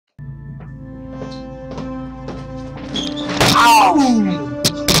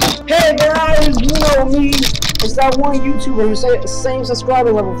Hey guys, you know me. It's that one YouTuber who said the same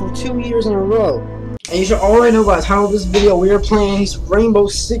subscriber level for 2 years in a row. And you should already know by the title of this video, we are playing Rainbow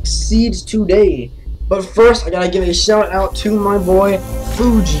Six Siege today. But first, I gotta give a shout out to my boy,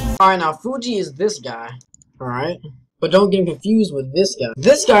 Fuji. Alright, now Fuji is this guy. Alright? But don't get confused with this guy.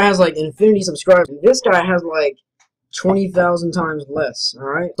 This guy has like infinity subscribers. This guy has like 20,000 times less,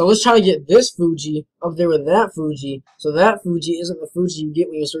 alright? So let's try to get this Fuji up there with that Fuji, so that Fuji isn't the Fuji you get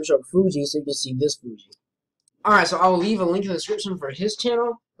when you search up Fuji, so you can see this Fuji. Alright, so I'll leave a link in the description for his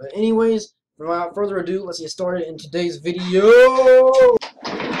channel, but anyways, without further ado, let's get started in today's video!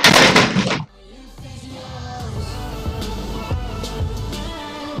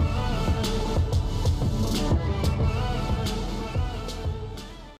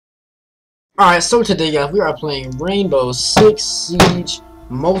 Alright, so today guys, we are playing Rainbow Six Siege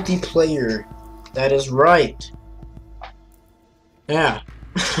multiplayer. That is right. Yeah.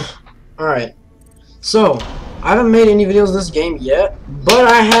 Alright. So, I haven't made any videos of this game yet, but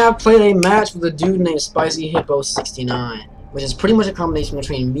I have played a match with a dude named Spicy Hippo 69, which is pretty much a combination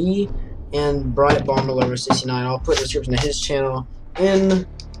between me and Bright Bomber 69. I'll put the description of his channel in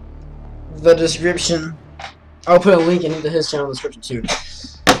the description. I'll put a link into his channel in the description too.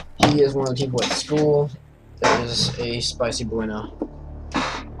 He is one of the people at school that is a spicy boy now.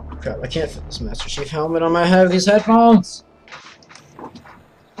 Crap, I can't fit this Master Chief helmet on my head with these headphones!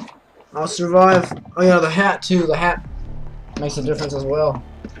 I'll survive. Oh yeah, the hat too. The hat makes a difference as well.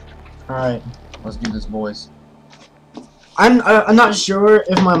 Alright, let's do this, boys. I'm not sure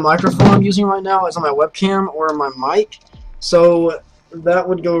if my microphone I'm using right now is on my webcam or my mic, so that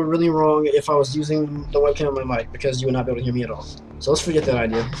would go really wrong if I was using the webcam on my mic, because you would not be able to hear me at all. So let's forget that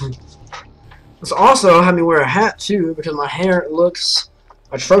idea. Let's also have me wear a hat too, because my hair looks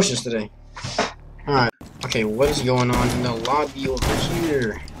atrocious today. Alright. Okay, what is going on in the lobby over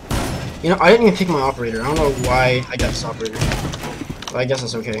here? You know, I didn't even pick my operator. I don't know why I got this operator. But I guess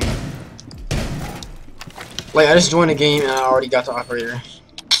that's okay. Like, I just joined a game and I already got the operator.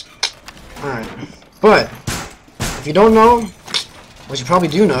 Alright. But, if you don't know, which you probably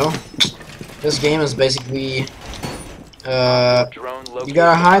do know, this game is basically you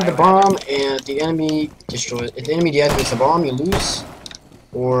gotta hide the bomb, and if the enemy destroys, if the enemy deactivates the bomb, you lose.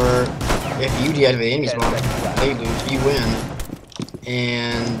 Or if you deactivate the enemy's bomb, they lose, you win.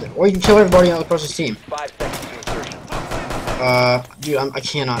 Or you can kill everybody on the person's team. 5 seconds to insertion. Dude, I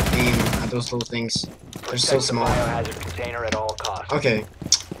cannot aim at those little things. They're so small. Biohazard container at all costs. Okay.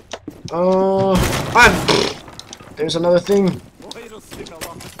 There's another thing.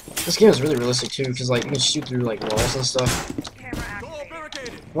 This game is really realistic too, because like you can shoot through like walls and stuff.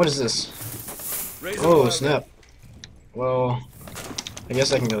 What is this? Oh snap. Well, I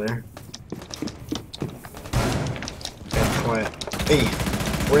guess I can go there. Okay, quiet. Hey,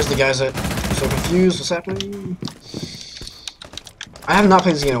 where's the guys at? I'm so confused. What's happening? I have not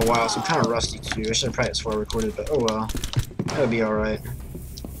played this game in a while, so I'm kind of rusty too. I should have practiced before I recorded, but oh well. That'll be alright.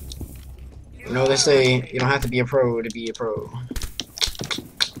 You know, they say you don't have to be a pro to be a pro.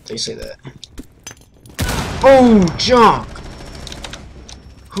 They say that. Oh, junk!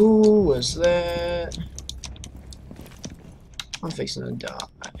 Who was that? I'm fixing to die.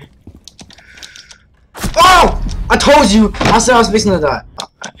 Oh! I told you! I said I was fixing to die.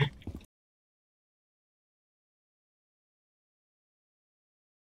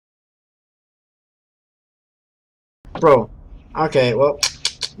 Bro. Okay, well,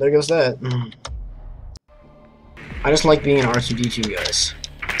 there goes that. I just like being an R2-D2, guys.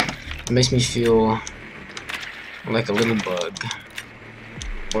 It makes me feel like a little bug.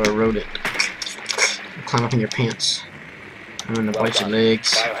 Or a rodent. Climb up in your pants. I'm gonna bite your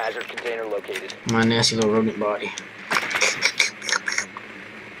legs. Biohazard container located. My nasty little rodent body.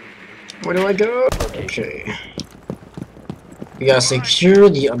 Where do I go? Okay. We gotta secure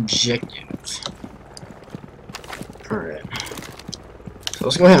the objective. Alright. So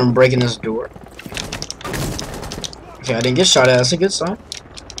let's go ahead and break in this door. Okay, I didn't get shot at. That's a good sign.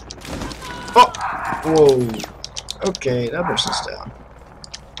 Oh! Whoa. Okay, that person's down.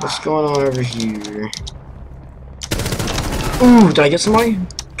 What's going on over here? Ooh, did I get somebody?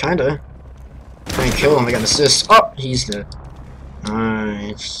 Kinda. I didn't kill him, I got an assist. Oh, he's dead.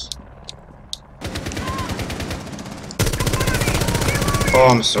 Nice. Oh,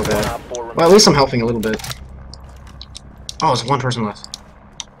 I'm so bad. Well, at least I'm helping a little bit. Oh, there's one person left.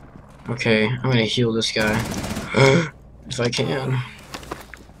 Okay, I'm gonna heal this guy. If I can.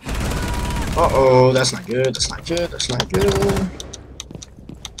 Uh-oh, that's not good, that's not good, that's not good.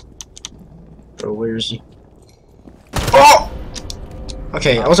 Bro, where is he? Oh!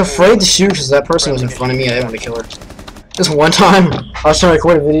 Okay, I was afraid to shoot because that person was in front of me. I didn't want to kill her. This one time, I was trying to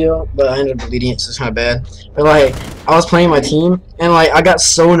record a video, but I ended up deleting it, so it's kind of bad. But like, I was playing my team, and like, I got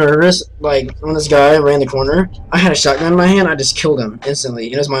so nervous. Like, when this guy ran the corner, I had a shotgun in my hand. I just killed him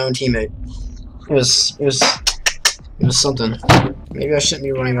instantly. It was my own teammate. It was something. Maybe I shouldn't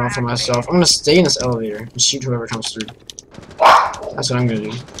be running off for myself. I'm gonna stay in this elevator and shoot whoever comes through. That's what I'm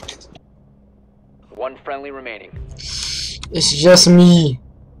gonna do. One friendly remaining. It's just me.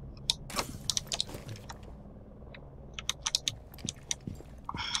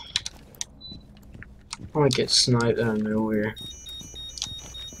 I might get sniped out of nowhere.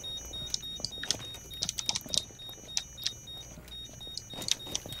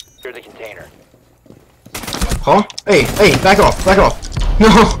 Secure the container. Huh? Hey, back off, back off. No,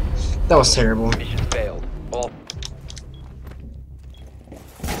 that was terrible. Mission failed. All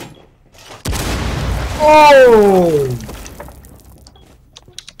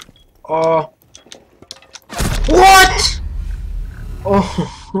Oh! What? Oh,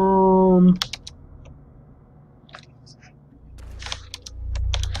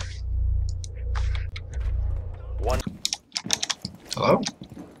 one. Hello?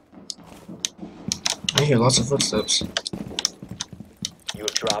 I hear lots of footsteps. You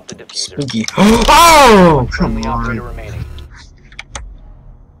have dropped the diffuser. Spooky. Oh! Come Friendly operator on. remaining.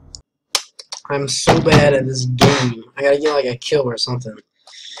 I'm so bad at this game. I gotta get like a kill or something.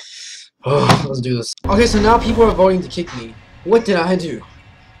 Oh, let's do this. Okay, so now people are voting to kick me. What did I do?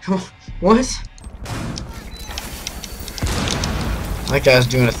 What? That guy's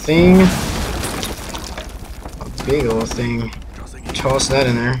doing a thing. A big old thing. Toss that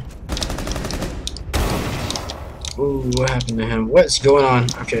in there. Ooh, what happened to him? What's going on?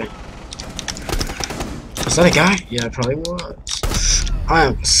 Okay. Was that a guy? Yeah, it probably was.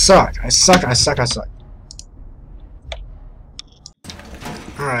 I suck. I suck.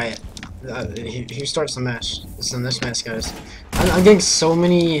 Alright. He starts the match. This is this match, guys. I'm getting so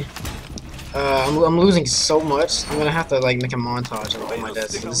many. I'm losing so much. I'm gonna have to like make a montage of all my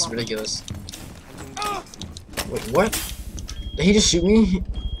deaths. This is ridiculous. Wait, what? Did he just shoot me?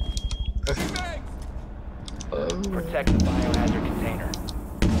 Okay. Protect the biohazard container.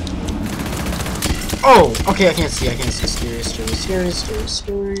 Oh, okay. I can't see.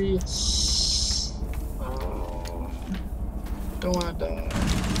 Scary. Oh, don't wanna die.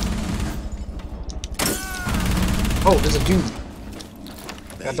 Oh, there's a dude.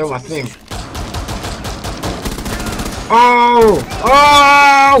 I gotta throw my thing. Oh!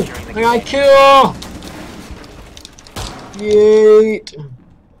 I got kill! Yeet!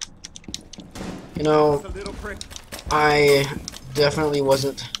 You know, I definitely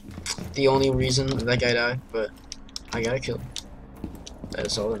wasn't the only reason that guy died, but I got a kill. That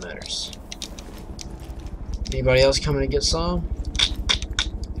is all that matters. Anybody else coming to get some?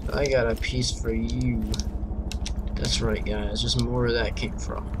 I got a piece for you. That's right, guys. Just more where that came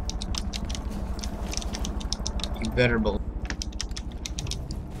from. You better believe.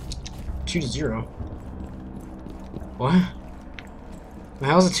 2-0. What?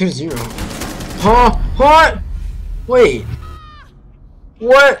 How's it 2-0? Huh? What? Wait.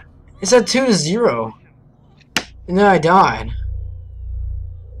 What? It said 2-0. And then I died.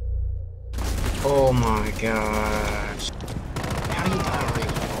 Oh my gosh. How do you die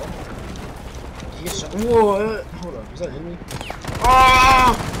right now? You get shot. What? Hold up. Is that enemy?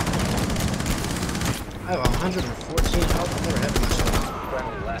 Ah! I have 114 health. I've never had much health.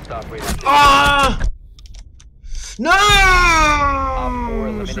 Friendly last operator. Ah! No! Op 4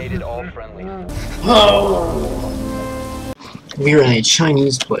 eliminated all friendly. Oh! We're in a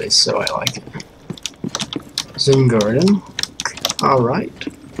Chinese place, so I like it. Zen Garden. Alright.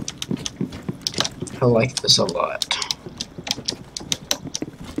 I like this a lot.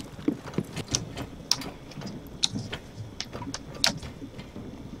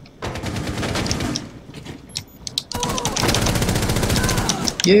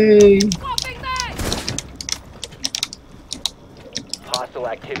 Yay! Hostile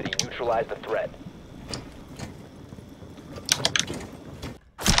activity. Neutralize the threat.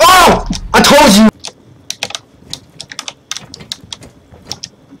 Oh! I told you!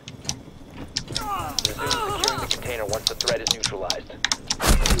 Resume securing the container once the threat is neutralized.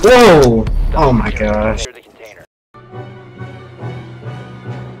 Whoa! Oh my gosh. Secure the container.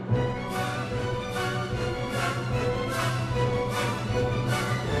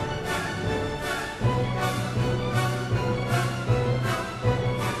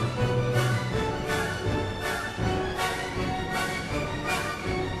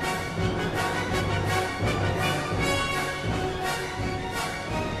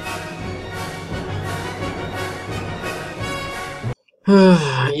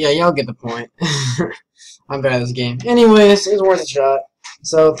 Yeah, y'all get the point. I'm bad at this game. Anyways, it was worth a shot.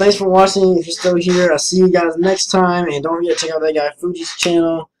 So, thanks for watching. If you're still here, I'll see you guys next time. And don't forget to check out that guy Fuji's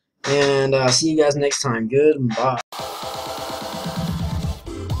channel. And see you guys next time. Goodbye.